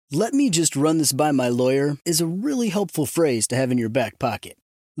"Let me just run this by my lawyer" is a really helpful phrase to have in your back pocket.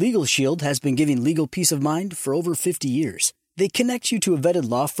 Legal Shield has been giving legal peace of mind for over 50 years. They connect you to a vetted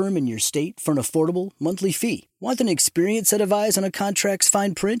law firm in your state for an affordable monthly fee. Want an experienced set of eyes on a contract's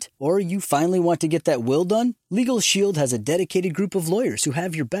fine print? Or you finally want to get that will done? Legal Shield has a dedicated group of lawyers who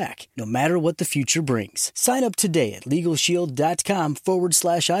have your back, no matter what the future brings. Sign up today at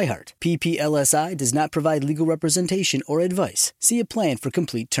LegalShield.com/iHeart. PPLSI does not provide legal representation or advice. See a plan for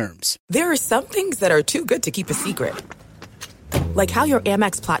complete terms. There are some things that are too good to keep a secret. Like how your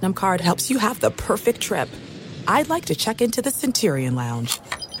Amex Platinum card helps you have the perfect trip. I'd like to check into the Centurion Lounge.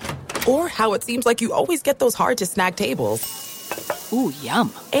 Or how it seems like you always get those hard-to-snag tables. Ooh,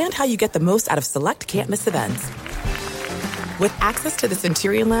 yum. And how you get the most out of select can't-miss events. With access to the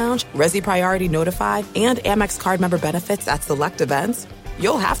Centurion Lounge, Resi Priority Notified, and Amex card member benefits at select events,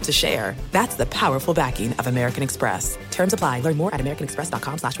 you'll have to share. That's the powerful backing of American Express. Terms apply. Learn more at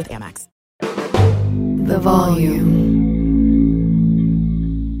americanexpress.com/withAmex. The Volume.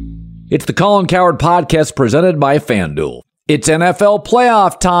 It's the Colin Cowherd podcast presented by FanDuel. It's NFL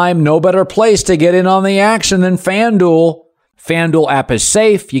playoff time. No better place to get in on the action than FanDuel. FanDuel app is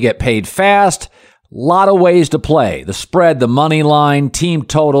safe. You get paid fast. A lot of ways to play. The spread, the money line, team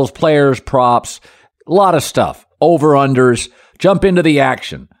totals, players, props. A lot of stuff. Over-unders. Jump into the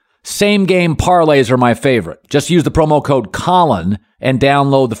action. Same game parlays are my favorite. Just use the promo code Colin and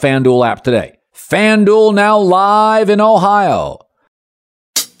download the FanDuel app today. FanDuel now live in Ohio.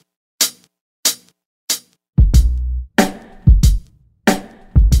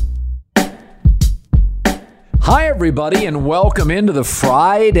 Hi, everybody, and welcome into the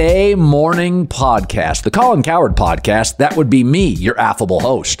Friday morning podcast, the Colin Cowherd podcast. That would be me, your affable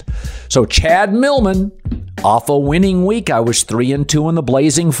host. So Chad Millman, off a winning week. I was 3-2 in the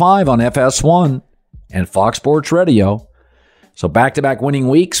Blazing 5 on FS1 and Fox Sports Radio. So back-to-back winning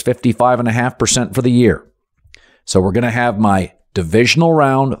weeks, 55.5% for the year. So we're going to have my divisional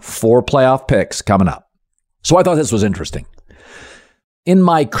round 4 playoff picks coming up. So I thought this was interesting. In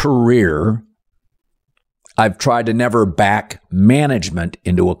my career, I've tried to never back management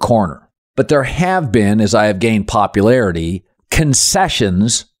into a corner. But there have been, as I have gained popularity,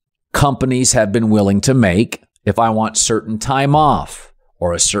 concessions companies have been willing to make if I want certain time off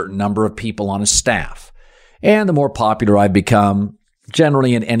or a certain number of people on a staff. And the more popular I've become,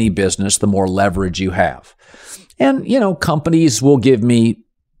 generally in any business, the more leverage you have. And, companies will give me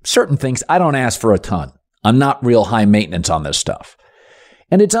certain things. I don't ask for a ton. I'm not real high maintenance on this stuff.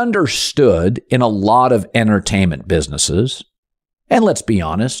 And it's understood in a lot of entertainment businesses. And let's be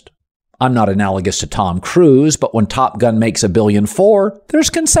honest, I'm not analogous to Tom Cruise, but when Top Gun makes $1.4 billion, there's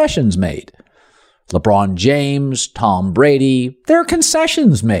concessions made. LeBron James, Tom Brady, there are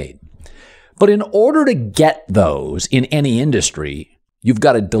concessions made. But in order to get those in any industry, you've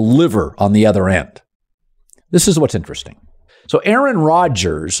got to deliver on the other end. This is what's interesting. So Aaron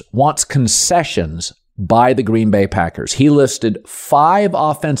Rodgers wants concessions by the Green Bay Packers. He listed 5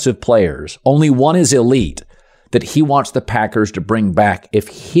 offensive players, only one is elite, that he wants the Packers to bring back if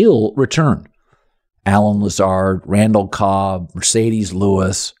he'll return. Allen Lazard, Randall Cobb, Mercedes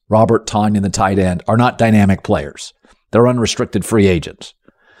Lewis, Robert Tonyan, the tight end, are not dynamic players. They're unrestricted free agents.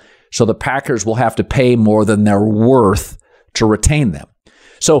 So the Packers will have to pay more than they're worth to retain them.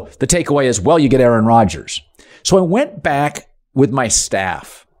 So the takeaway is, well, you get Aaron Rodgers. So I went back with my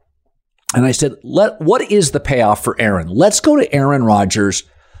staff and I said, what is the payoff for Aaron? Let's go to Aaron Rodgers'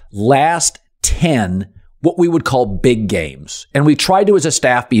 last 10, what we would call big games. And we tried to, as a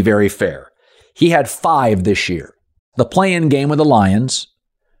staff, be very fair. He had 5 this year. The play-in game with the Lions,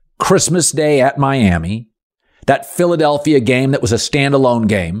 Christmas Day at Miami, that Philadelphia game that was a standalone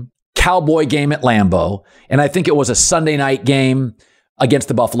game, Cowboy game at Lambeau, and I think it was a Sunday night game against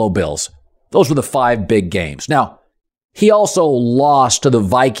the Buffalo Bills. Those were the 5 big games. Now, he also lost to the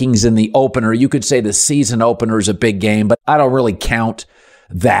Vikings in the opener. You could say the season opener is a big game, but I don't really count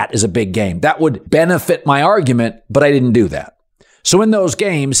that as a big game. That would benefit my argument, but I didn't do that. So in those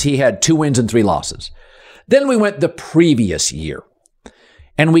games, he had 2 wins and 3 losses. Then we went the previous year,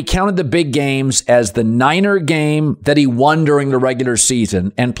 and we counted the big games as the Niner game that he won during the regular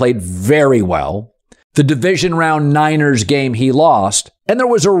season and played very well, the division round Niners game he lost, and there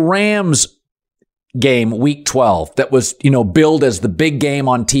was a Rams game, week 12, that was, billed as the big game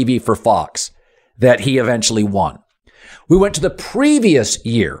on TV for Fox that he eventually won. We went to the previous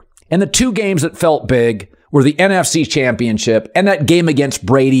year, and the 2 games that felt big were the NFC Championship and that game against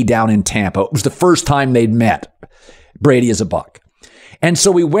Brady down in Tampa. It was the first time they'd met. Brady is a Buck. And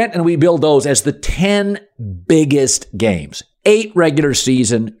so we went and we billed those as the 10 biggest games. 8 regular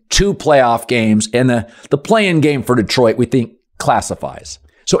season, 2 playoff games, and the play-in game for Detroit we think classifies.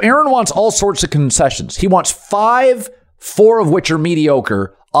 So Aaron wants all sorts of concessions. He wants 4 of which are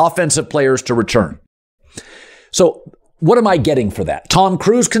mediocre offensive players to return. So what am I getting for that? Tom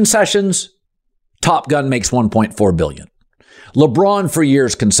Cruise concessions, Top Gun makes $1.4 billion. LeBron for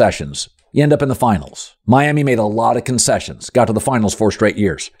years concessions. You end up in the finals. Miami made a lot of concessions, got to the finals 4 straight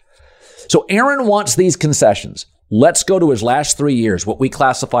years. So Aaron wants these concessions. Let's go to his last 3 years, what we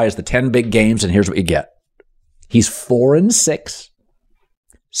classify as the 10 big games, and here's what you get. He's 4-6,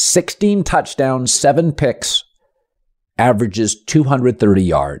 16 touchdowns, 7 picks, averages 230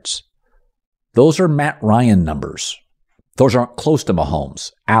 yards. Those are Matt Ryan numbers. Those aren't close to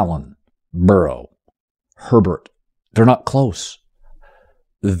Mahomes, Allen, Burrow, Herbert. They're not close.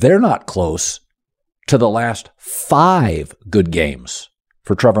 They're not close to the last 5 good games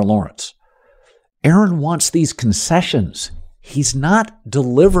for Trevor Lawrence. Aaron wants these concessions. He's not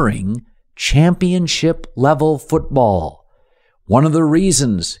delivering championship-level football. One of the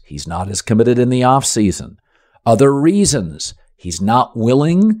reasons he's not as committed in the offseason. Other reasons he's not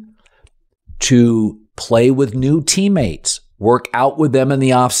willing to play with new teammates, work out with them in the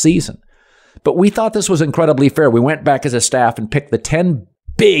offseason. But we thought this was incredibly fair. We went back as a staff and picked the 10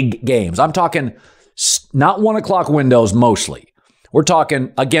 big games. I'm talking not 1 o'clock windows mostly. We're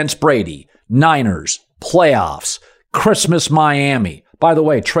talking against Brady, Niners, playoffs, Christmas Miami. By the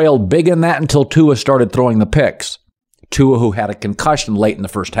way, trailed big in that until Tua started throwing the picks. Tua, who had a concussion late in the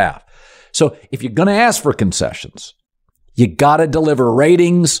first half. So if you're going to ask for concessions, you got to deliver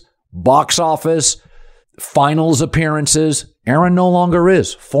ratings, box office, finals appearances. Aaron no longer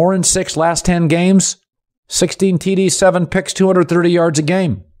is. 4-6 last 10 games, 16 TDs, 7 picks, 230 yards a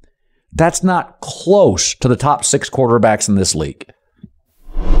game. That's not close to the top 6 quarterbacks in this league.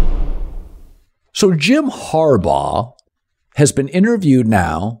 So Jim Harbaugh has been interviewed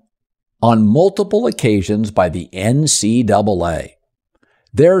now on multiple occasions by the NCAA.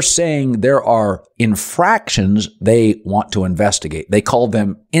 They're saying there are infractions they want to investigate. They call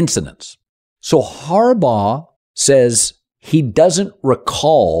them incidents. So Harbaugh says he doesn't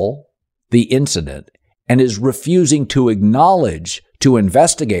recall the incident and is refusing to acknowledge to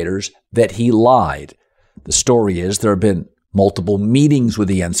investigators that he lied. The story is there have been multiple meetings with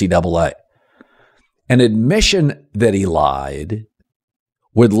the NCAA. An admission that he lied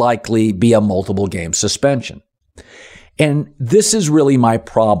would likely be a multiple game suspension. And this is really my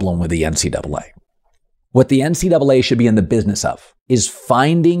problem with the NCAA. What the NCAA should be in the business of is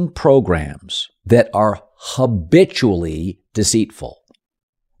finding programs that are habitually deceitful,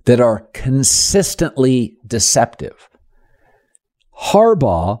 that are consistently deceptive.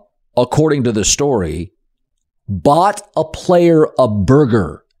 Harbaugh, according to the story, bought a player a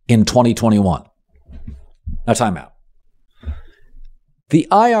burger in 2021. Now, time out. The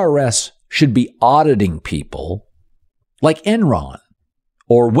IRS should be auditing people like Enron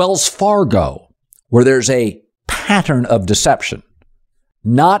or Wells Fargo, where there's a pattern of deception,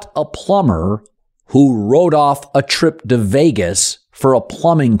 not a plumber who wrote off a trip to Vegas for a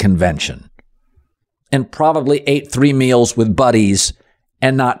plumbing convention and probably ate 3 meals with buddies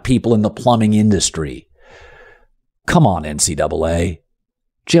and not people in the plumbing industry. Come on, NCAA.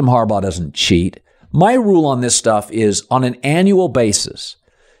 Jim Harbaugh doesn't cheat. My rule on this stuff is on an annual basis,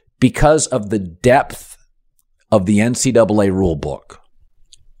 because of the depth of the NCAA rule book,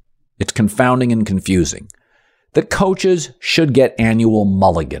 it's confounding and confusing, that coaches should get annual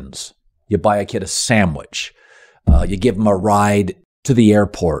mulligans. You buy a kid a sandwich. You give him a ride to the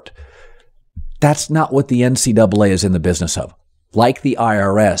airport. That's not what the NCAA is in the business of. Like the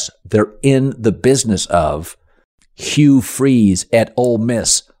IRS, they're in the business of Hugh Freeze at Ole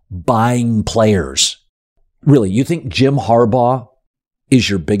Miss buying players. Really, you think Jim Harbaugh is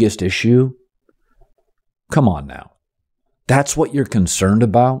your biggest issue? Come on now. That's what you're concerned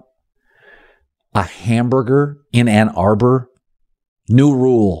about? A hamburger in Ann Arbor? New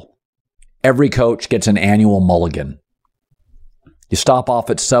rule. Every coach gets an annual mulligan. You stop off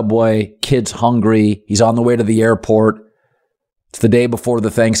at Subway, kid's hungry, he's on the way to the airport. It's the day before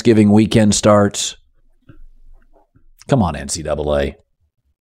the Thanksgiving weekend starts. Come on, NCAA.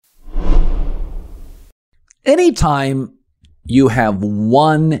 Anytime you have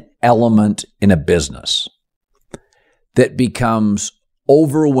one element in a business that becomes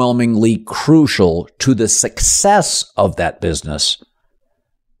overwhelmingly crucial to the success of that business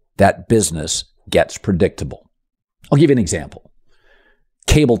gets predictable. I'll give you an example.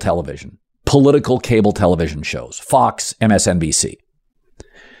 Cable television, political cable television shows, Fox, MSNBC.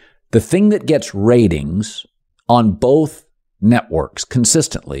 The thing that gets ratings on both networks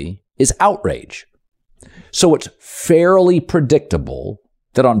consistently is outrage. So it's fairly predictable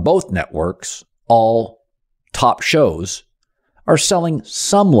that on both networks, all top shows are selling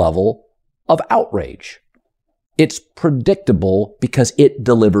some level of outrage. It's predictable because it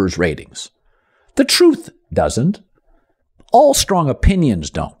delivers ratings. The truth doesn't. All strong opinions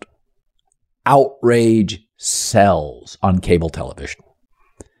don't. Outrage sells on cable television.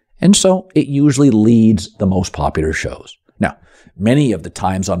 And so it usually leads the most popular shows. Now, many of the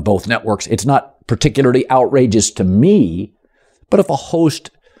times on both networks, it's not particularly outrageous to me, but if a host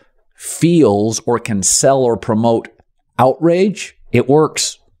feels or can sell or promote outrage, it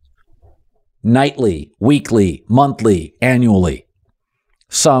works. Nightly, weekly, monthly, annually.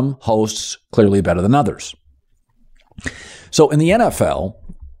 Some hosts clearly better than others. So in the NFL,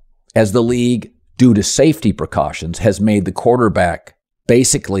 as the league, due to safety precautions, has made the quarterback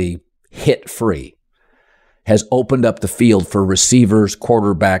basically hit-free, has opened up the field for receivers,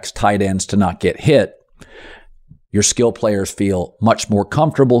 quarterbacks, tight ends to not get hit, your skill players feel much more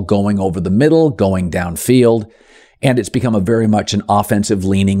comfortable going over the middle, going downfield, and it's become a very much an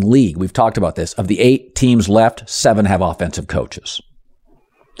offensive-leaning league. We've talked about this. Of the 8 teams left, 7 have offensive coaches.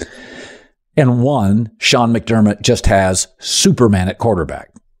 And 1, Sean McDermott, just has Superman at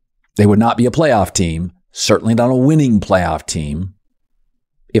quarterback. They would not be a playoff team, certainly not a winning playoff team,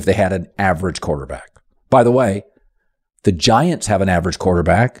 if they had an average quarterback. By the way, the Giants have an average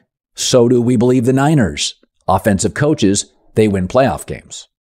quarterback. So do we believe the Niners. Offensive coaches, they win playoff games.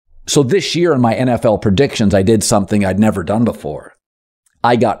 So this year in my NFL predictions, I did something I'd never done before.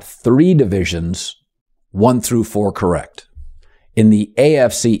 I got 3 divisions, 1 through 4 correct. In the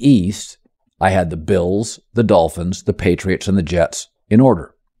AFC East, I had the Bills, the Dolphins, the Patriots, and the Jets in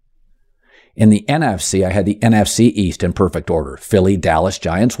order. In the NFC, I had the NFC East in perfect order. Philly, Dallas,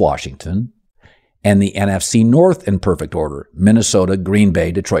 Giants, Washington. And the NFC North in perfect order. Minnesota, Green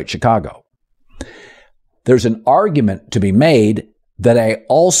Bay, Detroit, Chicago. There's an argument to be made that I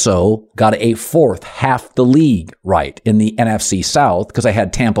also got a 4th, half the league right in the NFC South because I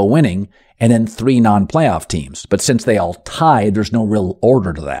had Tampa winning and then 3 non-playoff teams. But since they all tied, there's no real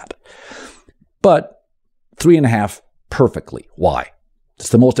order to that. But 3.5 perfectly. Why? It's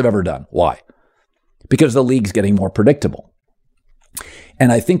the most I've ever done. Why? Because the league's getting more predictable.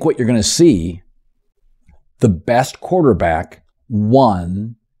 And I think what you're going to see, the best quarterback,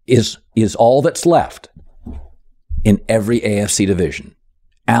 1, is all that's left in every AFC division.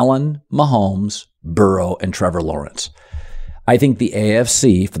 Allen, Mahomes, Burrow, and Trevor Lawrence. I think the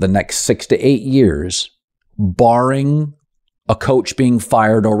AFC for the next 6 to 8 years, barring a coach being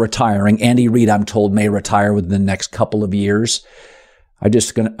fired or retiring, Andy Reid, I'm told, may retire within the next couple of years. I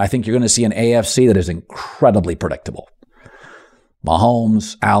think you're going to see an AFC that is incredibly predictable.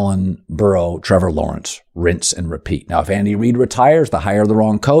 Mahomes, Allen, Burrow, Trevor Lawrence, rinse and repeat. Now, if Andy Reid retires, they hire the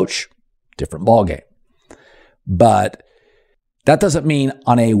wrong coach, different ballgame. But that doesn't mean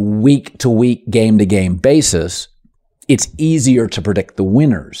on a week-to-week, game-to-game basis, it's easier to predict the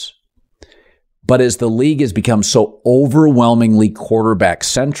winners. But as the league has become so overwhelmingly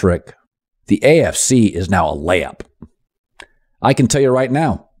quarterback-centric, the AFC is now a layup. I can tell you right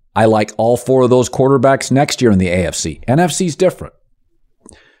now, I like all 4 of those quarterbacks next year in the AFC. NFC's different.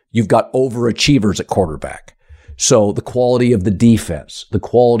 You've got overachievers at quarterback. So the quality of the defense, the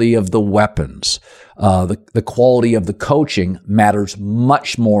quality of the weapons, the quality of the coaching matters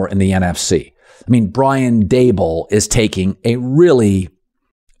much more in the NFC. I mean, Brian Daboll is taking a really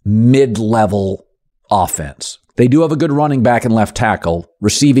mid-level offense. They do have a good running back and left tackle.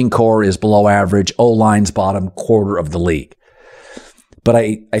 Receiving core is below average. O-line's bottom quarter of the league. But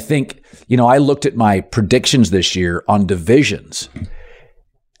I think, I looked at my predictions this year on divisions.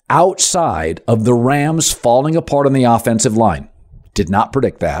 Outside of the Rams falling apart on the offensive line, did not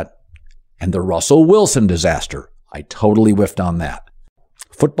predict that. And the Russell Wilson disaster, I totally whiffed on that.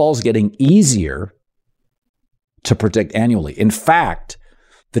 Football's getting easier to predict annually. In fact,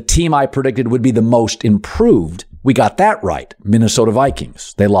 the team I predicted would be the most improved, we got that right. Minnesota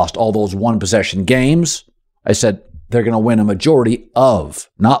Vikings. They lost all those 1-possession games. I said they're going to win a majority of,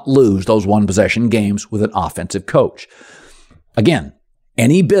 not lose, those 1-possession games with an offensive coach. Again,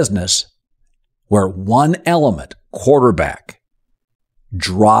 any business where one element, quarterback,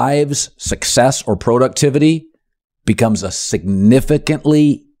 drives success or productivity becomes a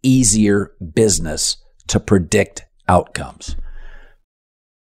significantly easier business to predict outcomes.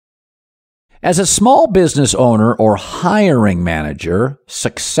 As a small business owner or hiring manager,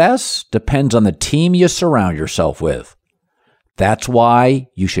 success depends on the team you surround yourself with. That's why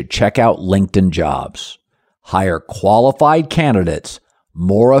you should check out LinkedIn Jobs. Hire qualified candidates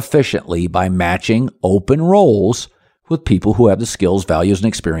more efficiently by matching open roles with people who have the skills, values, and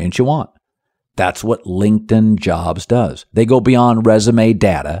experience you want. That's what LinkedIn Jobs does. They go beyond resume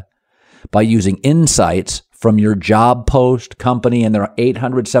data by using insights from your job post, company, and their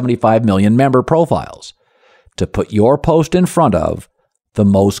 875 million member profiles to put your post in front of the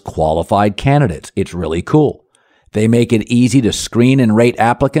most qualified candidates. It's really cool. They make it easy to screen and rate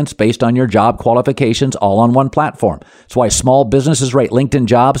applicants based on your job qualifications all on one platform. That's why small businesses rate LinkedIn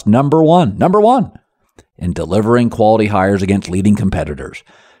Jobs number one in delivering quality hires against leading competitors.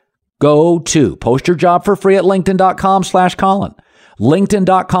 Go to post your job for free at linkedin.com/Colin.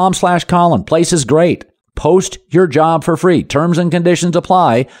 LinkedIn.com/Colin. Place is great. Post your job for free. Terms and conditions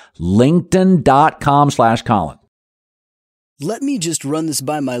apply. LinkedIn.com/Colin. "Let me just run this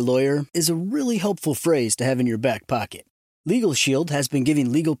by my lawyer" is a really helpful phrase to have in your back pocket. Legal Shield has been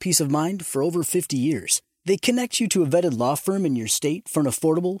giving legal peace of mind for over 50 years. They connect you to a vetted law firm in your state for an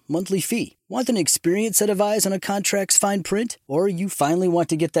affordable monthly fee. Want an experienced set of eyes on a contract's fine print? Or you finally want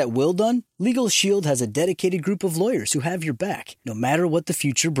to get that will done? Legal Shield has a dedicated group of lawyers who have your back, no matter what the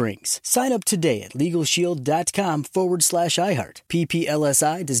future brings. Sign up today at LegalShield.com/iHeart.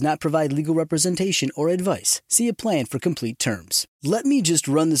 PPLSI does not provide legal representation or advice. See a plan for complete terms. "Let me just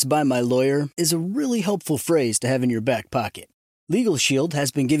run this by my lawyer" is a really helpful phrase to have in your back pocket. Legal Shield has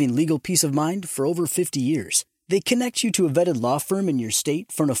been giving legal peace of mind for over 50 years. They connect you to a vetted law firm in your state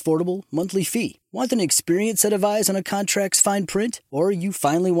for an affordable monthly fee. Want an experienced set of eyes on a contract's fine print? Or you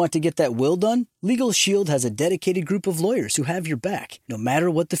finally want to get that will done? Legal Shield has a dedicated group of lawyers who have your back, no matter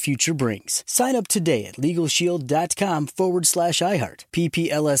what the future brings. Sign up today at LegalShield.com/iHeart.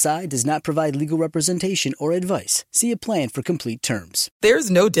 PPLSI does not provide legal representation or advice. See a plan for complete terms. There's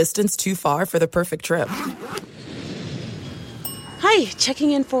no distance too far for the perfect trip. Hi,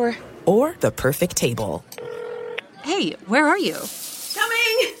 checking in for... Or the perfect table. Hey, where are you?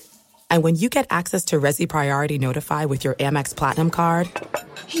 Coming! And when you get access to Resi Priority Notify with your Amex Platinum card...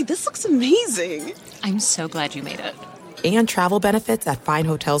 Hey, this looks amazing. I'm so glad you made it. And travel benefits at fine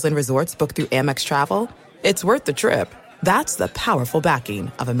hotels and resorts booked through Amex Travel, it's worth the trip. That's the powerful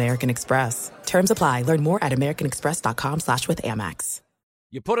backing of American Express. Terms apply. Learn more at americanexpress.com/withAmex.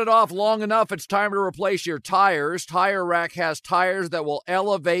 You put it off long enough, it's time to replace your tires. Tire Rack has tires that will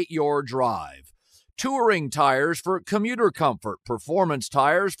elevate your drive. Touring tires for commuter comfort, performance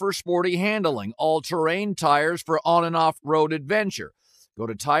tires for sporty handling, all-terrain tires for on- and off-road adventure. Go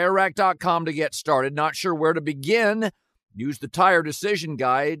to TireRack.com to get started. Not sure where to begin? Use the Tire Decision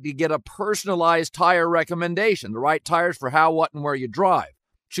Guide to get a personalized tire recommendation, the right tires for how, what, and where you drive.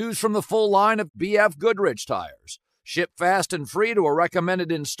 Choose from the full line of BF Goodrich tires. Ship fast and free to a recommended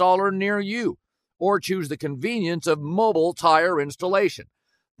installer near you. Or choose the convenience of mobile tire installation.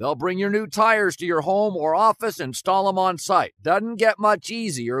 They'll bring your new tires to your home or office and install them on site. Doesn't get much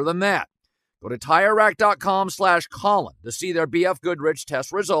easier than that. Go to TireRack.com/Colin to see their BF Goodrich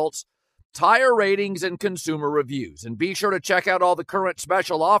test results, tire ratings, and consumer reviews. And be sure to check out all the current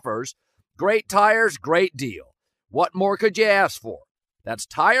special offers. Great tires, great deal. What more could you ask for? That's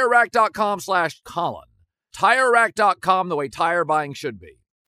TireRack.com/Colin. TireRack.com, the way tire buying should be.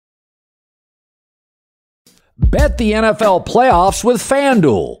 Bet the NFL playoffs with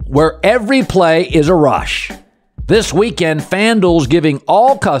FanDuel, where every play is a rush. This weekend, FanDuel's giving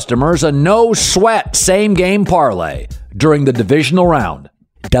all customers a no-sweat same-game parlay during the divisional round.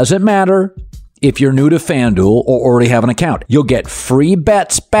 Doesn't matter if you're new to FanDuel or already have an account. You'll get free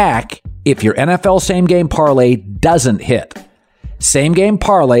bets back if your NFL same-game parlay doesn't hit. Same-game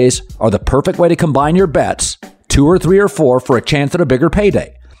parlays are the perfect way to combine your bets, 2 or 3 or 4, for a chance at a bigger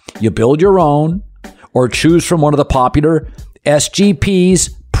payday. You build your own or choose from one of the popular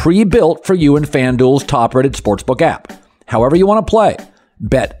SGPs pre-built for you in FanDuel's top-rated sportsbook app. However you want to play,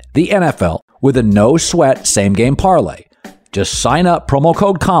 bet the NFL with a no-sweat same-game parlay. Just sign up, promo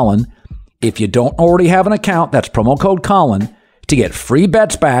code Colin. If you don't already have an account, that's promo code Colin to get free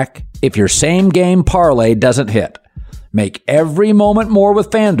bets back if your same-game parlay doesn't hit. Make every moment more with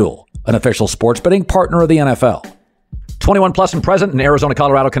FanDuel, an official sports betting partner of the NFL. 21 plus and present in Arizona,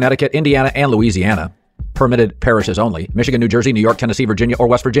 Colorado, Connecticut, Indiana, and Louisiana. Permitted parishes only. Michigan, New Jersey, New York, Tennessee, Virginia, or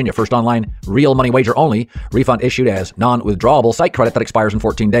West Virginia. First online, real money wager only. Refund issued as non-withdrawable site credit that expires in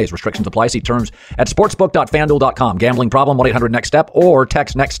 14 days. Restrictions apply. See terms at sportsbook.fanduel.com. Gambling problem, 1-800-NEXT-STEP, or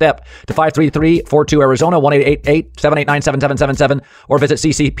text NEXT STEP to 53342 Arizona, 1-888-789-7777, or visit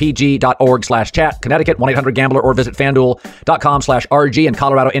ccpg.org/chat. Connecticut, 1-800-GAMBLER, or visit fanduel.com/RG. In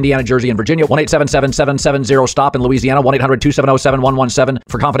Colorado, Indiana, Jersey, and Virginia, 1-877-770-STOP. In Louisiana, 1-800-270-7117.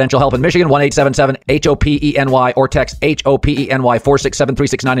 For confidential help in Michigan, 1-877-HOPENY, or text HOPENY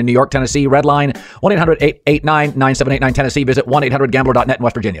 467-3669. In New York, Tennessee, red line 1-800-889-9789. Tennessee, visit 1-800-GAMBLER.net in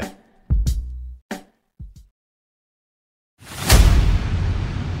West Virginia.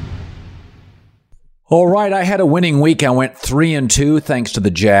 All right, I had a winning week. I went 3-2 thanks to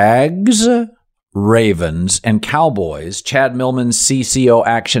the Jags. Ravens, and Cowboys. Chad Millman's CCO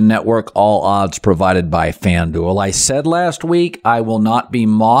Action Network, all odds provided by FanDuel. I said last week I will not be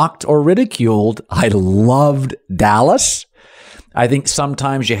mocked or ridiculed. I loved Dallas. I think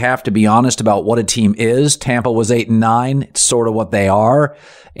sometimes you have to be honest about what a team is. Tampa was 8-9. It's sort of what they are,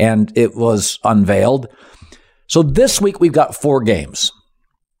 and it was unveiled. So this week we've got 4 games,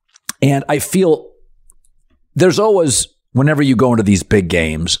 and I feel there's always, whenever you go into these big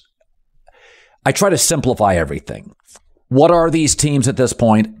games, I try to simplify everything. What are these teams at this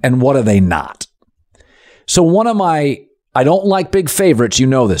point, and what are they not? So I don't like big favorites. You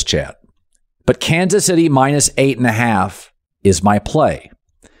know this, Chad. But Kansas City minus 8.5 is my play.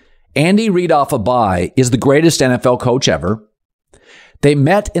 Andy Reid off a bye is the greatest NFL coach ever. They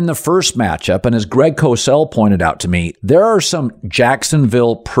met in the first matchup, and as Greg Cosell pointed out to me, there are some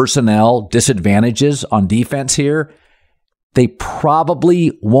Jacksonville personnel disadvantages on defense here they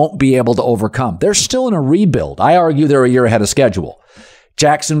probably won't be able to overcome. They're still in a rebuild. I argue they're a year ahead of schedule.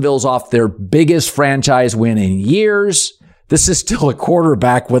 Jacksonville's off their biggest franchise win in years. This is still a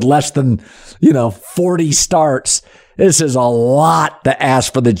quarterback with less than, 40 starts. This is a lot to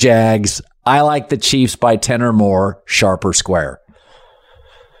ask for the Jags. I like the Chiefs by 10 or more, sharp or square.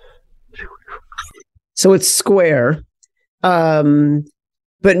 So it's square, but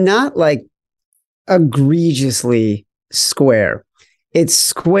not like egregiously square. It's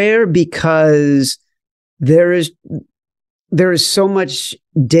square because there is so much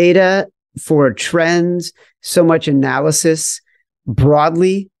data for trends, so much analysis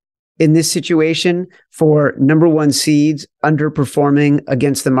broadly in this situation for number 1 seeds underperforming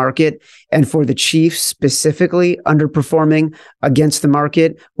against the market, and for the Chiefs specifically underperforming against the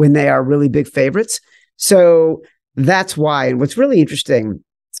market when they are really big favorites. So that's why. And what's really interesting,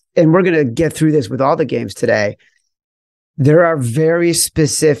 and we're going to get through this with all the games today, there are very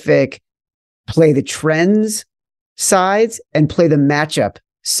specific play the trends sides and play the matchup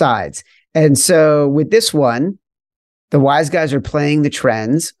sides. And so with this one, the wise guys are playing the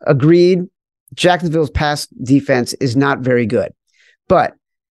trends. Agreed. Jacksonville's pass defense is not very good, but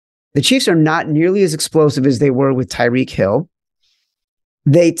the Chiefs are not nearly as explosive as they were with Tyreek Hill.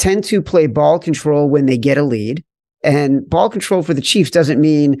 They tend to play ball control when they get a lead. And ball control for the Chiefs doesn't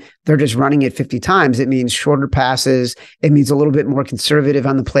mean they're just running it 50 times. It means shorter passes. It means a little bit more conservative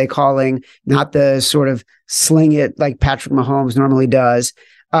on the play calling, not the sort of sling it like Patrick Mahomes normally does.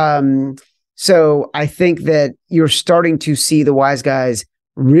 So I think that you're starting to see the wise guys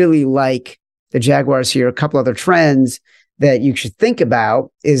really like the Jaguars here. A couple other trends that you should think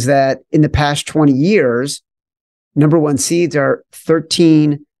about is that in the past 20 years, number 1 seeds are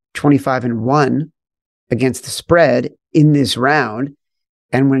 13, 25, and 1 against the spread in this round.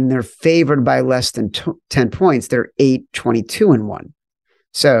 And when they're favored by less than 10 points, they're 8, 22, and 1.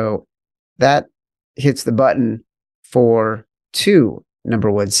 So that hits the button for 2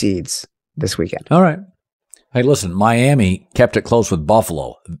 number 1 seeds this weekend. All right. Hey, listen, Miami kept it close with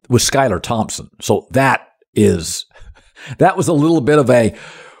Buffalo with Skylar Thompson. So that was a little bit of a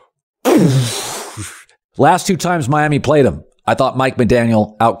last 2 times Miami played them. I thought Mike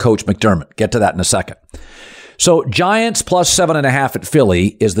McDaniel outcoached McDermott. Get to that in a second. So Giants plus 7.5 at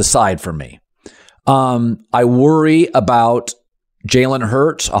Philly is the side for me. I worry about Jalen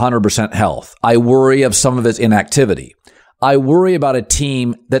Hurts, 100% health. I worry of some of his inactivity. I worry about a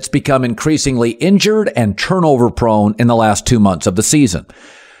team that's become increasingly injured and turnover prone in the last 2 months of the season.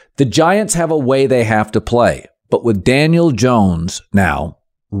 The Giants have a way they have to play, but with Daniel Jones now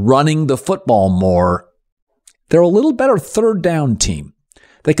running the football more, they're a little better third down team.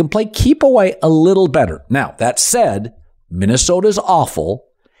 They can play keep away a little better. Now, that said, Minnesota's awful,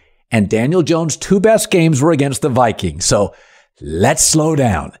 and Daniel Jones' 2 best games were against the Vikings. So let's slow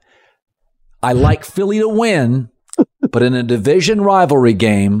down. I like Philly to win, but in a division rivalry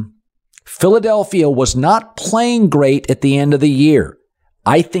game, Philadelphia was not playing great at the end of the year.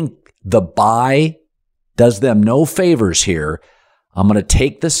 I think the bye does them no favors here. I'm going to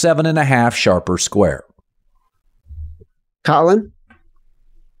take the 7.5 sharper square. Colin,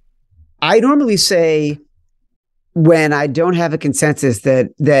 I normally say when I don't have a consensus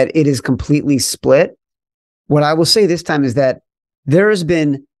that it is completely split. What I will say this time is that there has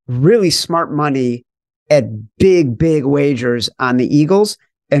been really smart money at big wagers on the Eagles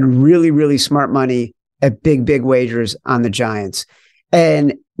and really, really smart money at big wagers on the Giants.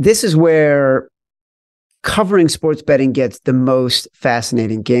 And this is where covering sports betting gets the most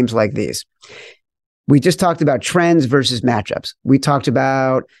fascinating, games like these. We just talked about trends versus matchups. We talked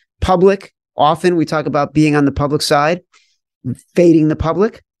about public. Often we talk about being on the public side, fading the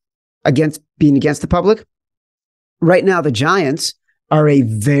public, being against the public. Right now, the Giants are a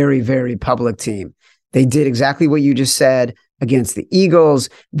very, very public team. They did exactly what you just said against the Eagles.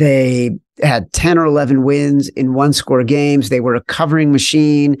 They had 10 or 11 wins in one-score games. They were a covering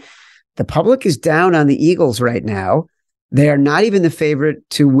machine. The public is down on the Eagles right now. They are not even the favorite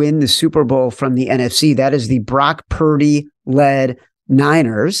to win the Super Bowl from the NFC. That is the Brock Purdy-led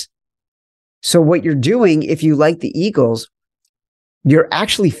Niners. So what you're doing, if you like the Eagles, you're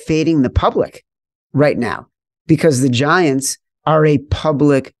actually fading the public right now because the Giants are a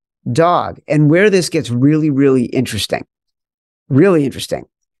public dog. And where this gets really, really interesting,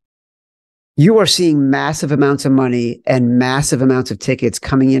 you are seeing massive amounts of money and massive amounts of tickets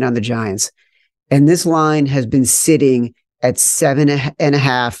coming in on the Giants. And this line has been sitting at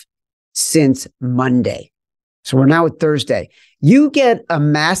 7.5 since Monday. So we're now at Thursday. You get a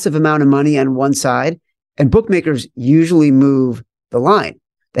massive amount of money on one side, and bookmakers usually move the line.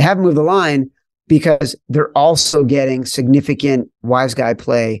 They haven't moved the line because they're also getting significant wise guy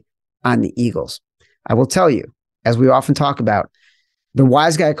play on the Eagles. I will tell you, as we often talk about, the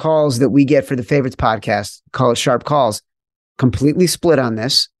wise guy calls that we get for the Favorites podcast, call it Sharp Calls, completely split on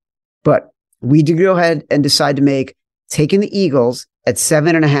this. But we did go ahead and decide to make taking the Eagles at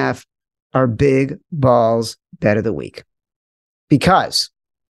 7.5 our big balls bet of the week. Because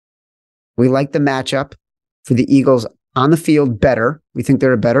we like the matchup for the Eagles on the field better. We think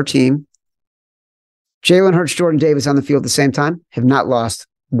they're a better team. Jalen Hurts, Jordan Davis on the field at the same time have not lost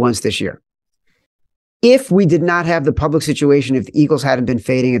once this year. If we did not have the public situation, if the Eagles hadn't been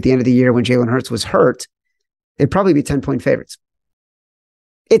fading at the end of the year when Jalen Hurts was hurt, they'd probably be 10-point favorites.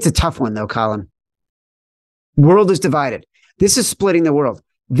 It's a tough one, though, Colin. World is divided. This is splitting the world.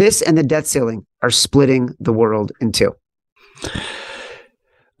 This and the debt ceiling are splitting the world in two.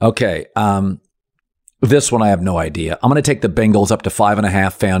 Okay. This one I have no idea. I'm going to take the Bengals up to 5.5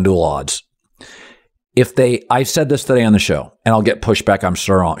 FanDuel odds. I said this today on the show, and I'll get pushback, I'm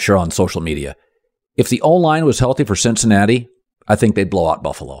sure on social media. If the O-line was healthy for Cincinnati, I think they'd blow out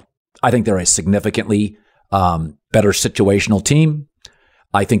Buffalo. I think they're a significantly better situational team.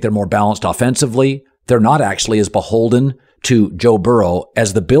 I think they're more balanced offensively. They're not actually as beholden to Joe Burrow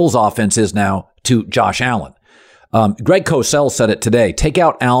as the Bills' offense is now to Josh Allen. Greg Cosell said it today. Take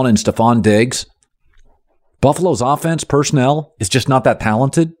out Allen and Stephon Diggs. Buffalo's offense personnel is just not that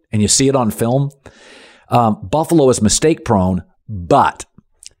talented, and you see it on film. Buffalo is mistake-prone, but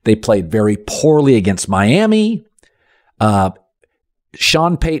they played very poorly against Miami.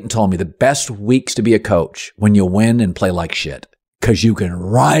 Sean Payton told me the best weeks to be a coach when you win and play like shit because you can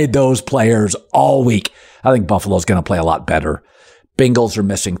ride those players all week. I think Buffalo's going to play a lot better. Bengals are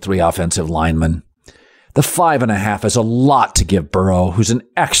missing 3 offensive linemen. The 5.5 is a lot to give Burrow, who's an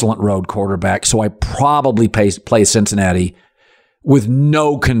excellent road quarterback, so I probably play Cincinnati with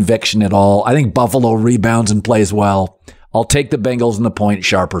no conviction at all. I think Buffalo rebounds and plays well. I'll take the Bengals in the point,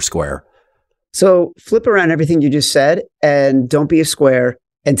 sharp or square. So flip around everything you just said and don't be a square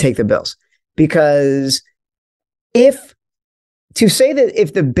and take the Bills. Because to say that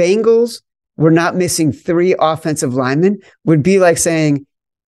if the Bengals were not missing 3 offensive linemen would be like saying,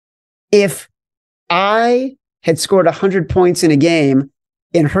 if I had scored 100 points in a game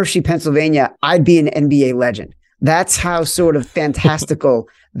in Hershey, Pennsylvania, I'd be an NBA legend. That's how sort of fantastical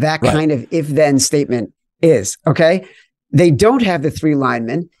that kind of if-then statement is, okay? They don't have the 3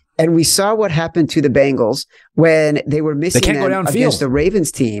 linemen, and we saw what happened to the Bengals when they were missing them against the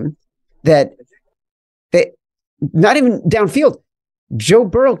Ravens team that they not even downfield. Joe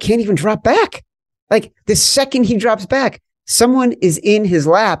Burrow can't even drop back. Like the second he drops back, someone is in his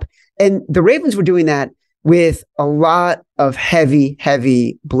lap. And the Ravens were doing that with a lot of heavy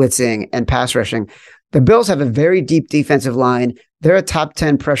blitzing and pass rushing. The Bills have a very deep defensive line. They're a top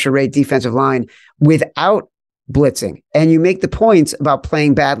 10 pressure rate defensive line without blitzing. And you make the points about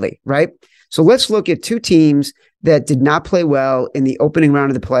playing badly, right? So let's look at 2 teams that did not play well in the opening round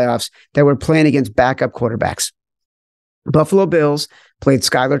of the playoffs that were playing against backup quarterbacks. Buffalo Bills played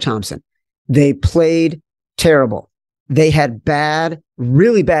Skylar Thompson. They played terrible. They had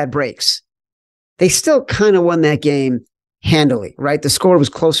really bad breaks. They still kind of won that game handily, right? The score was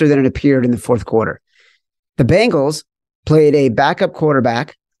closer than it appeared in the fourth quarter. The Bengals played a backup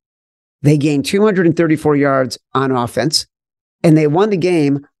quarterback. They gained 234 yards on offense, and they won the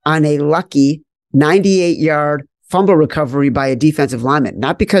game on a lucky 98-yard fumble recovery by a defensive lineman,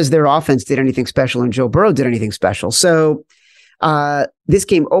 not because their offense did anything special and Joe Burrow did anything special. So this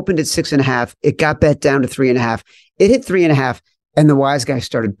game opened at 6.5. It got bet down to 3.5. It hit 3.5, and the wise guy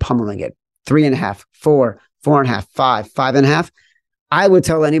started pummeling it. 3.5, 4, 4.5, 5, 5.5. I would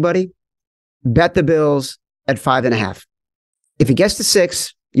tell anybody, bet the Bills at 5.5. If it gets to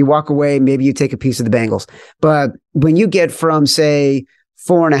 6, You walk away, maybe you take a piece of the Bengals. But when you get from, say,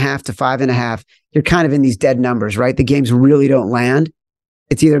 4.5 to 5.5, you're kind of in these dead numbers, right? The games really don't land.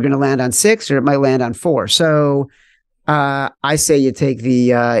 It's either going to land on 6 or it might land on 4. So I say you take the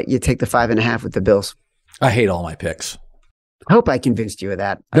 5.5 with the Bills. I hate all my picks. I hope I convinced you of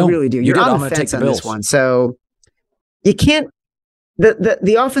that. No, I really do. You're on the fence on this one. So you can't,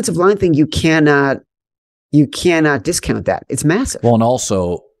 the offensive line thing, you cannot discount that. It's massive. Well, and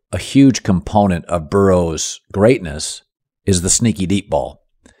also a huge component of Burrow's greatness is the sneaky deep ball.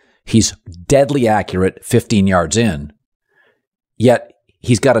 He's deadly accurate 15 yards in, yet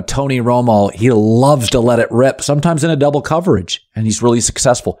he's got a Tony Romo. He loves to let it rip, sometimes in a double coverage, and he's really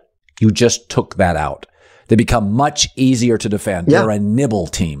successful. You just took that out. They become much easier to defend. Yeah. They're a nibble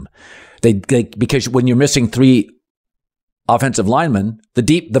team. They because when you're missing 3 offensive linemen,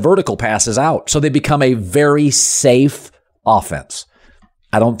 the vertical pass is out. So they become a very safe offense.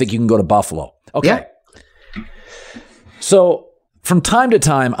 I don't think you can go to Buffalo. Okay. Yeah. So from time to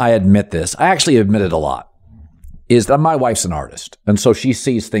time, I admit this. I actually admit it a lot. Is that my wife's an artist. And so she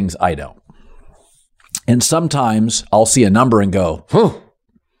sees things I don't. And sometimes I'll see a number and go,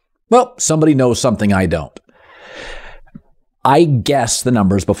 well, somebody knows something I don't. I guess the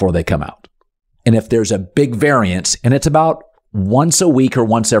numbers before they come out. And if there's a big variance, and it's about once a week or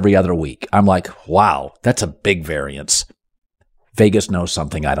once every other week, I'm like, wow, that's a big variance. Vegas knows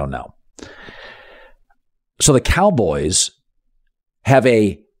something I don't know. So the Cowboys have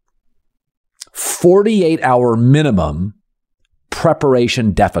a 48-hour minimum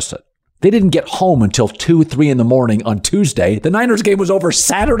preparation deficit. They didn't get home until 2, 3 in the morning on Tuesday. The Niners game was over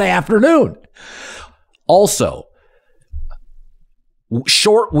Saturday afternoon. Also,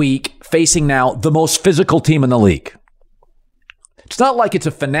 short week facing now the most physical team in the league. It's not like it's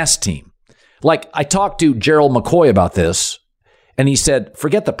a finesse team. Like I talked to Gerald McCoy about this, and he said,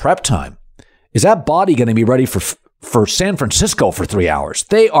 forget the prep time. Is that body going to be ready for San Francisco for 3 hours?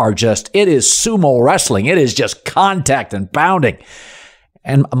 They are just, it is sumo wrestling. It is just contact and pounding.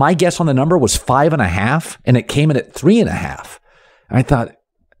 And my guess on the number was 5.5, and it came in at 3.5. I thought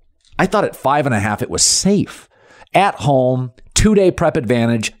at 5.5 it was safe. At home, 2-day prep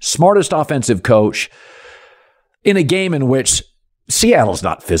advantage, smartest offensive coach in a game in which Seattle's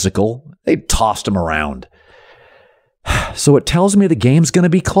not physical. They tossed them around. So it tells me the game's going to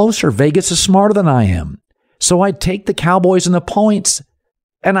be closer. Vegas is smarter than I am. So I take the Cowboys and the points,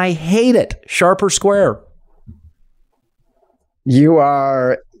 and I hate it. Sharp or square?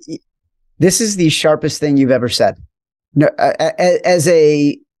 This is the sharpest thing you've ever said. No, as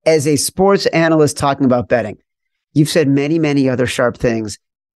a sports analyst talking about betting, you've said many, many other sharp things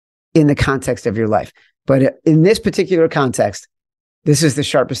in the context of your life. But in this particular context, this is the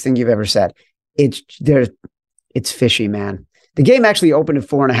sharpest thing you've ever said. It's fishy, man. The game actually opened at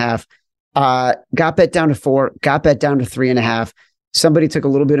 4.5, got bet down to 4, got bet down to 3.5. Somebody took a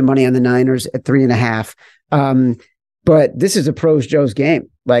little bit of money on the Niners at 3.5. But this is a pros Joe's game.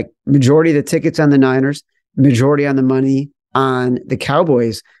 Like majority of the tickets on the Niners, majority on the money on the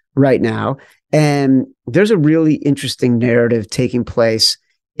Cowboys right now. And there's a really interesting narrative taking place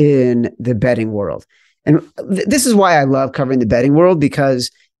in the betting world. And this is why I love covering the betting world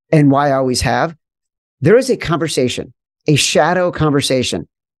and why I always have. There is a conversation, a shadow conversation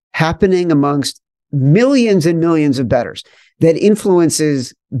happening amongst millions and millions of bettors that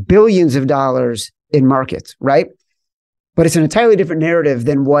influences billions of dollars in markets, right? But it's an entirely different narrative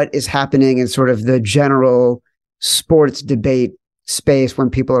than what is happening in sort of the general sports debate space when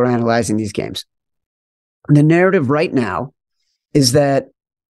people are analyzing these games. And the narrative right now is that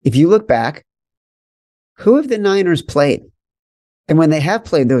if you look back, who have the Niners played? And when they have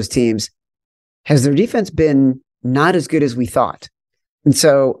played those teams, has their defense been not as good as we thought? And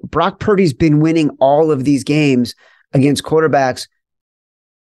so Brock Purdy's been winning all of these games against quarterbacks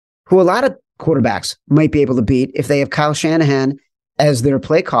who a lot of quarterbacks might be able to beat if they have Kyle Shanahan as their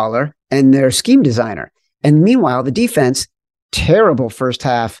play caller and their scheme designer. And meanwhile, the defense, terrible first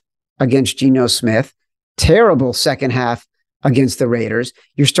half against Geno Smith, terrible second half against the Raiders.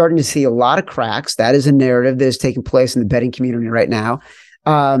 You're starting to see a lot of cracks. That is a narrative that is taking place in the betting community right now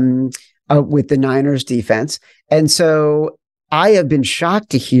with the Niners defense. And so I have been shocked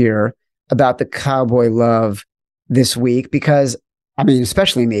to hear about the Cowboy love this week because, I mean,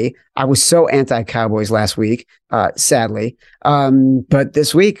 especially me, I was so anti-Cowboys last week, sadly. But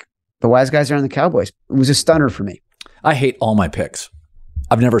this week, the wise guys are on the Cowboys. It was a stunner for me. I hate all my picks.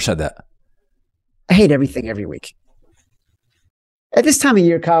 I've never said that. I hate everything every week. At this time of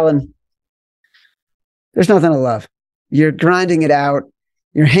year, Colin, there's nothing to love. You're grinding it out.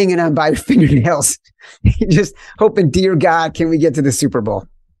 You're hanging on by your fingernails. You're just hoping, dear God, can we get to the Super Bowl?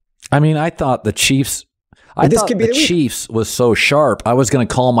 I mean, I thought the Chiefs. Chiefs was so sharp. I was going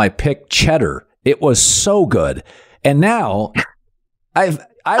to call my pick cheddar. It was so good, and now I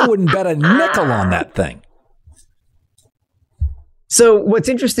wouldn't bet a nickel on that thing. So what's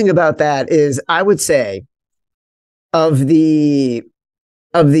interesting about that is, I would say, of the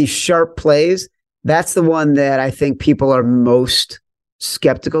sharp plays, that's the one that I think people are most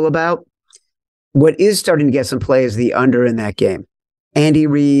skeptical about. What is starting to get some play is the under in that game. Andy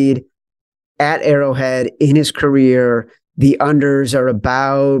Reid at Arrowhead in his career, the unders are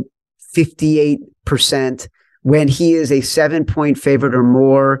about 58%. When he is a 7-point favorite or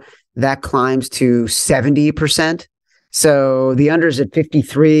more, that climbs to 70%. So the unders at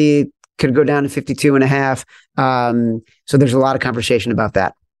 53 could go down to 52.5. So there's a lot of conversation about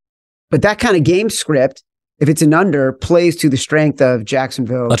that. But that kind of game script, if it's an under, plays to the strength of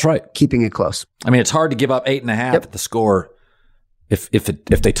Jacksonville. That's right. Keeping it close. I mean, it's hard to give up 8.5 at the score if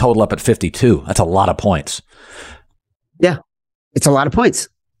they total up at 52. That's a lot of points. Yeah, it's a lot of points.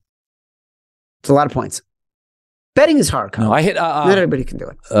 It's a lot of points. Betting is hard, Colin. No, I hit. Not everybody can do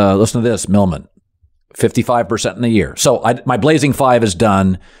it. Listen to this, Millman. 55% in the year. So my Blazing 5 is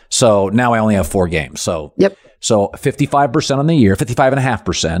done. So now I only have 4 games. So yep. So 55% on the year,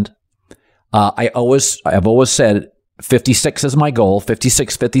 55.5%. I've always said 56 is my goal,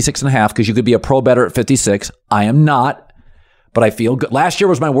 56.5, because you could be a pro bettor at 56. I am not, but I feel good. Last year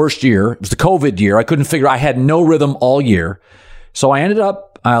was my worst year. It was the COVID year. I had no rhythm all year. So I ended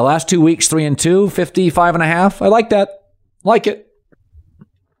up last 2 weeks, 3-2, 55.5. I like that. Like it.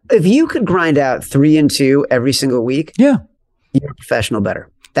 If you could grind out 3-2 every single week, yeah, you're a professional bettor.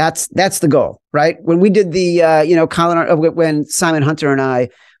 That's the goal, right? When we did the, Colin, when Simon Hunter and I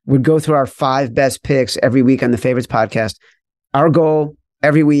would go through our 5 best picks every week on the Favorites podcast, our goal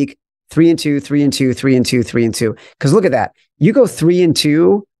every week, 3-2, 3-2, 3-2, 3-2. Because look at that. You go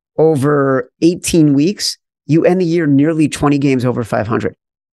 3-2 over 18 weeks, you end the year nearly 20 games over 500.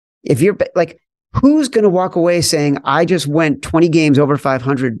 If you're like, who's going to walk away saying, I just went 20 games over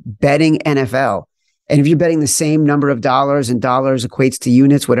 500 betting NFL? And if you're betting the same number of dollars, and dollars equates to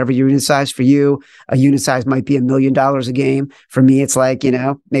units, whatever your unit size for you, a unit size might be $1 million a game. For me, it's like,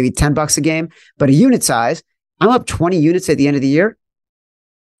 maybe $10 a game. But a unit size, I'm up 20 units at the end of the year.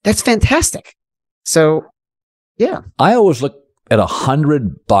 That's fantastic. So, yeah. I always look at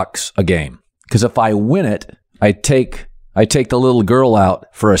 $100 a game, because if I win it, I take the little girl out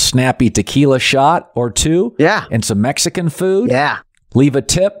for a snappy tequila shot or 2. Yeah. And some Mexican food. Yeah. Leave a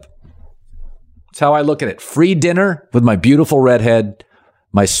tip. That's how I look at it. Free dinner with my beautiful redhead,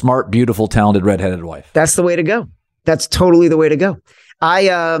 my smart, beautiful, talented redheaded wife. That's the way to go. That's totally the way to go. I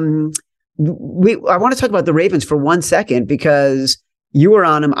want to talk about the Ravens for 1 second, because you were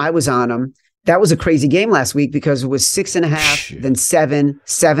on them. I was on them. That was a crazy game last week, because it was 6.5, then 7,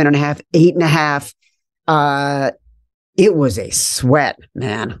 7.5, 8.5. It was a sweat,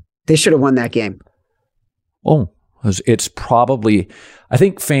 man. They should have won that game. Oh, it's probably, I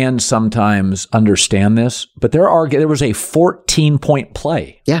think fans sometimes understand this, but there was a 14-point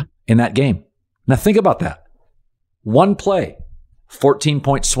play in that game. Now think about that. One play,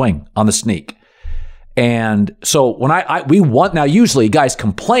 14-point swing on the sneak. And so when we won, now usually guys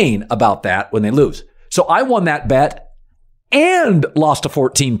complain about that when they lose. So I won that bet and lost a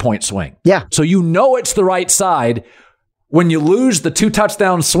 14-point swing. Yeah. So it's the right side when you lose the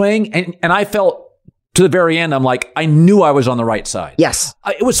 2-touchdown swing. And I felt to the very end, I'm like, I knew I was on the right side. Yes.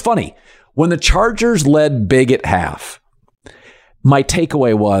 It was funny. When the Chargers led big at half, my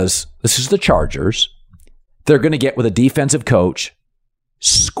takeaway was, this is the Chargers. They're going to get with a defensive coach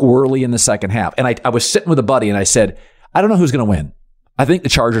squirrely in the second half. And I was sitting with a buddy and I said, I don't know who's going to win. I think the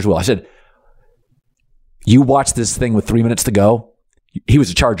Chargers will. I said, you watch this thing with 3 minutes to go. He was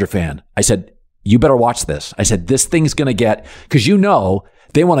a Charger fan. I said, you better watch this. I said, this thing's going to get, because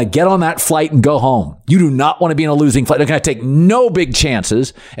they want to get on that flight and go home. You do not want to be in a losing flight. They're going to take no big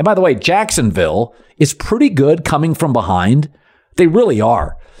chances. And by the way, Jacksonville is pretty good coming from behind. They really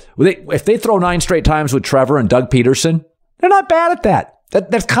are. If they throw 9 straight times with Trevor and Doug Peterson, they're not bad at that.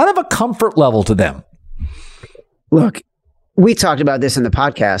 That's kind of a comfort level to them. Look, we talked about this in the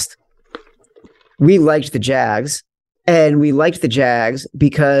podcast. We liked the Jags, and we liked the Jags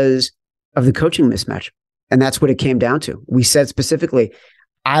because of the coaching mismatch. And that's what it came down to. We said specifically,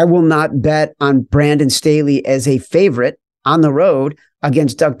 I will not bet on Brandon Staley as a favorite on the road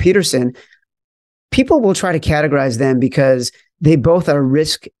against Doug Peterson. People will try to categorize them because they both are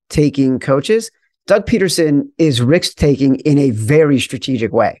risk-taking coaches. Doug Peterson is risk-taking in a very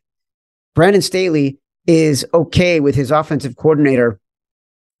strategic way. Brandon Staley is okay with his offensive coordinator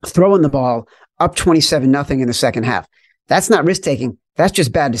throwing the ball up 27-0 in the second half. That's not risk-taking. That's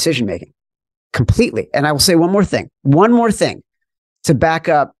just bad decision making. Completely. And I will say one more thing to back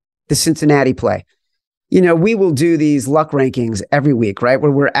up the Cincinnati play. We will do these luck rankings every week, right?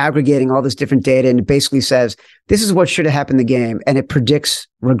 Where we're aggregating all this different data and it basically says, this is what should have happened in the game. And it predicts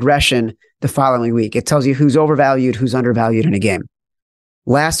regression the following week. It tells you who's overvalued, who's undervalued in a game.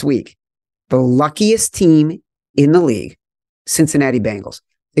 Last week, the luckiest team in the league, Cincinnati Bengals.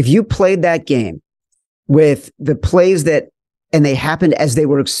 If you played that game with the plays and they happened as they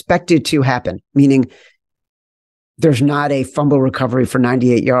were expected to happen, meaning there's not a fumble recovery for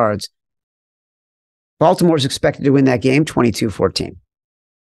 98 yards, Baltimore's expected to win that game 22-14.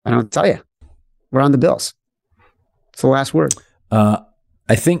 I don't tell you. We're on the Bills. It's the last word. I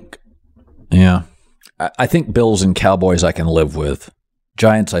think Bills and Cowboys I can live with.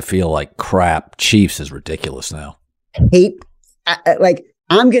 Giants, I feel like crap. Chiefs is ridiculous now.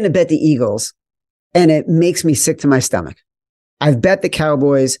 I'm going to bet the Eagles, and it makes me sick to my stomach. I've bet the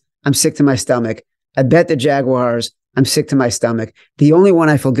Cowboys. I'm sick to my stomach. I bet the Jaguars. I'm sick to my stomach. The only one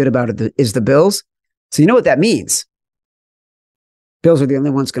I feel good about is the Bills. So you know what that means? Bills are the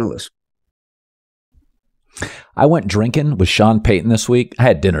only ones going to lose. I went drinking with Sean Payton this week. I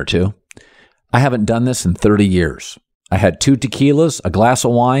had dinner too. I haven't done this in 30 years. I had 2 tequilas, a glass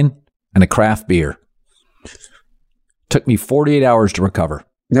of wine, and a craft beer. Took me 48 hours to recover.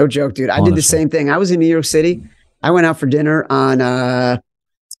 No joke, dude. I did the same thing. I was in New York City. I went out for dinner on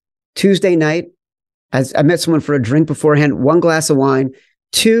Tuesday night. I met someone for a drink beforehand, 1 glass of wine,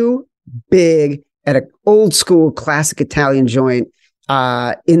 2 big at an old school classic Italian joint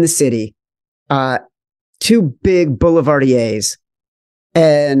in the city, 2 big Boulevardiers.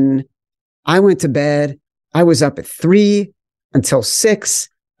 And I went to bed. I was up at 3 until 6.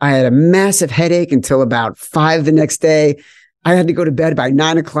 I had a massive headache until about 5 the next day. I had to go to bed by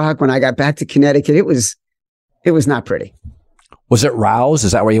 9 o'clock when I got back to Connecticut. It was not pretty. Was it Rouse?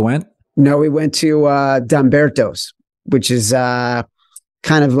 Is that where you went? No, we went to D'Umberto's, which is kind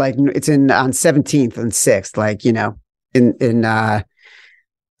of like it's on 17th and 6th, in not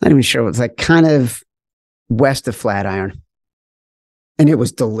even sure. It was like kind of west of Flatiron. And it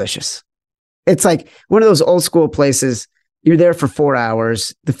was delicious. It's like one of those old school places. You're there for 4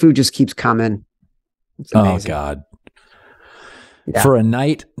 hours. The food just keeps coming. It's amazing. Oh, God. Yeah. For a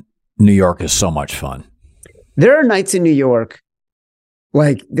night, New York is so much fun. There are nights in New York,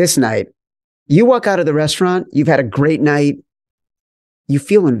 like this night. You walk out of the restaurant, you've had a great night. You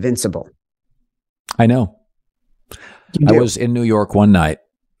feel invincible. I know. I was in New York one night,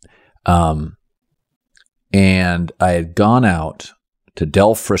 and I had gone out to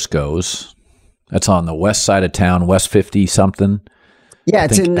Del Frisco's. That's on the west side of town, West 50 something. Yeah,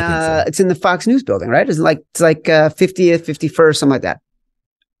 it's in the Fox News building, right? It's like 50th, 51st, something like that.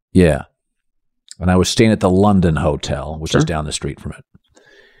 Yeah. And I was staying at the London Hotel, which is down the street from it.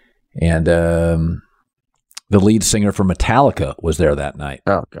 And the lead singer for Metallica was there that night.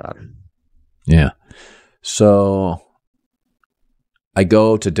 Oh, God. Yeah. So I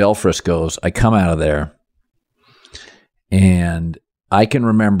go to Del Frisco's. I come out of there, and I can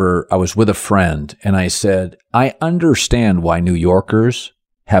remember I was with a friend, and I said, I understand why New Yorkers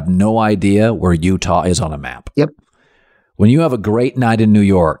have no idea where Utah is on a map. Yep. When you have a great night in New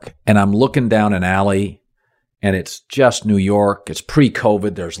York, and I'm looking down an alley, and it's just New York, it's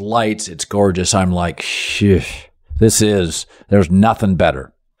pre-COVID, there's lights, it's gorgeous. I'm like, there's nothing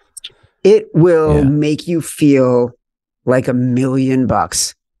better. It will make you feel like $1 million.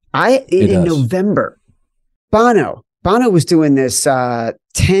 In November, Bono was doing this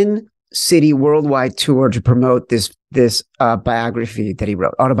 10-city worldwide tour to promote this biography that he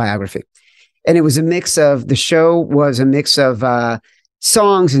wrote, autobiography. And it was the show was a mix of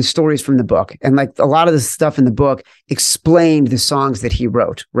songs and stories from the book. And like a lot of the stuff in the book explained the songs that he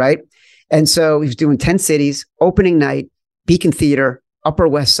wrote, right? And so he was doing 10 cities, opening night, Beacon Theater, Upper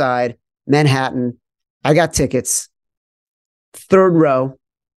West Side, Manhattan. I got tickets, 3rd row.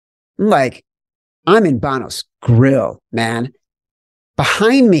 I'm in Bono's grill, man.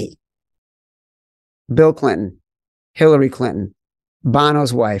 Behind me, Bill Clinton, Hillary Clinton,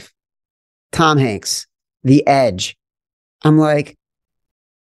 Bono's wife, Tom Hanks, The Edge. I'm like,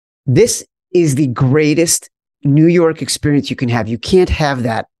 this is the greatest New York experience you can have. You can't have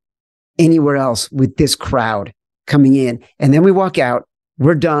that anywhere else with this crowd coming in. And then we walk out,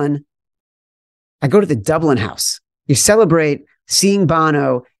 we're done. I go to the Dublin House. You celebrate seeing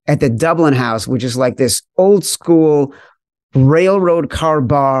Bono at the Dublin House, which is like this old school railroad car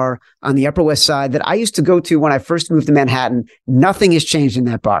bar on the Upper West Side that I used to go to when I first moved to Manhattan. Nothing has changed in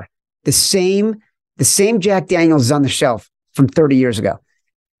that bar. The same Jack Daniels is on the shelf from 30 years ago.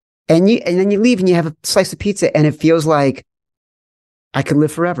 And then you leave and you have a slice of pizza and it feels like I could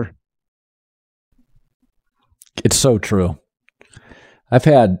live forever. It's so true. I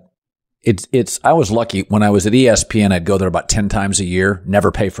was lucky when I was at ESPN, I'd go there about 10 times a year,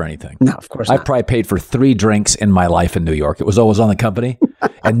 never pay for anything. No, of course not. I probably paid for 3 drinks in my life in New York. It was always on the company.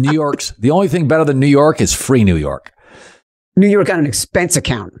 And New York's, the only thing better than New York is free New York. New York got an expense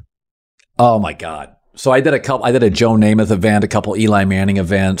account. Oh my God. So I did a Joe Namath event, a couple Eli Manning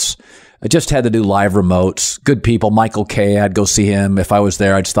events. I just had to do live remotes. Good people. Michael Kay, I'd go see him. If I was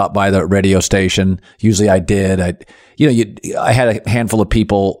there, I'd stop by the radio station. Usually I did. I had a handful of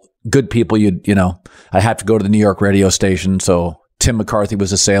people, good people. I had to go to the New York radio station. So Tim McCarthy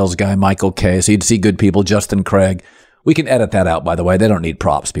was a sales guy, Michael Kay. So you'd see good people, Justin Craig. We can edit that out, by the way. They don't need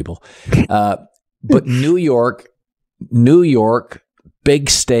props, people. But New York, big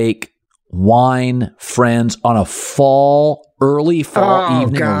steak, wine, friends on a early fall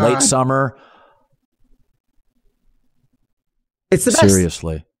evening or late summer. It's the best.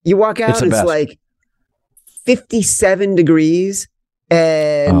 Seriously. You walk out, it's like 57 degrees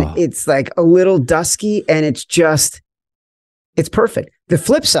and it's like a little dusky and it's perfect. The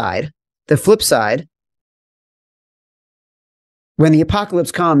flip side, when the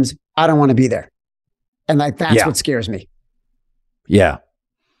apocalypse comes, I don't want to be there. And like, that's what scares me. Yeah.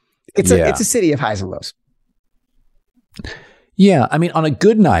 It's a city of highs and lows. Yeah. I mean, on a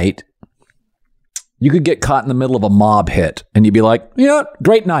good night, you could get caught in the middle of a mob hit and you'd be like,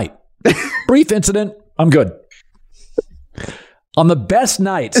 great night. Brief incident. I'm good. On the best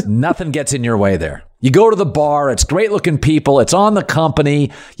nights, nothing gets in your way there. You go to the bar. It's great looking people. It's on the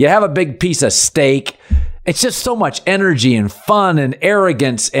company. You have a big piece of steak. It's just so much energy and fun and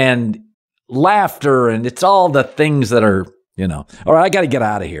arrogance and laughter. And it's all the things that are, all right, I got to get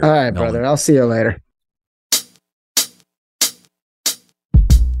out of here. All right, brother. I'll see you later.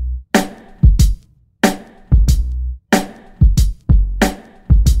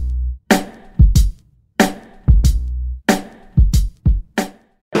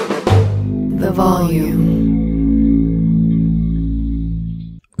 The volume.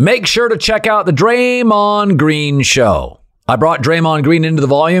 Make sure to check out the Draymond Green Show. I brought Draymond Green into the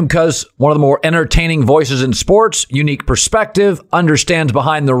volume because one of the more entertaining voices in sports, unique perspective, understands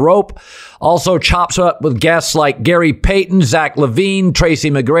behind the rope, also chops up with guests like Gary Payton, Zach LaVine,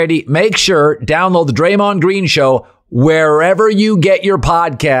 Tracy McGrady. Make sure download the Draymond Green Show wherever you get your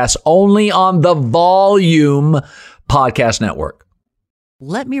podcasts, only on the Volume Podcast Network.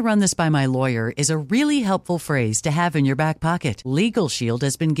 "Let me run this by my lawyer" is a really helpful phrase to have in your back pocket. Legal Shield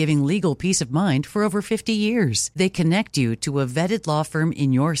has been giving legal peace of mind for over 50 years. They connect you to a vetted law firm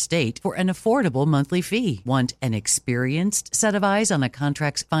in your state for an affordable monthly fee. Want an experienced set of eyes on a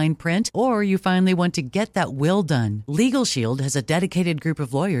contract's fine print? Or you finally want to get that will done? Legal Shield has a dedicated group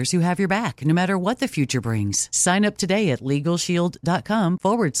of lawyers who have your back, no matter what the future brings. Sign up today at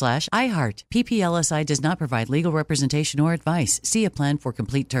LegalShield.com/iHeart. PPLSI does not provide legal representation or advice. See a plan for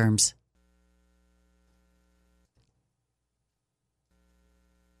complete terms.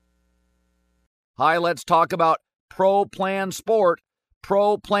 Hi, let's talk about Pro Plan Sport.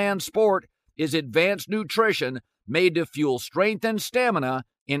 Pro Plan Sport is advanced nutrition made to fuel strength and stamina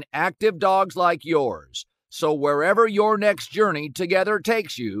in active dogs like yours. So wherever your next journey together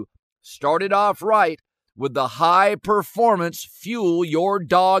takes you, start it off right with the high performance fuel your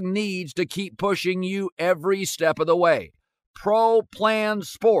dog needs to keep pushing you every step of the way. Pro Plan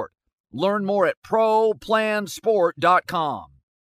Sport. Learn more at ProPlansport.com.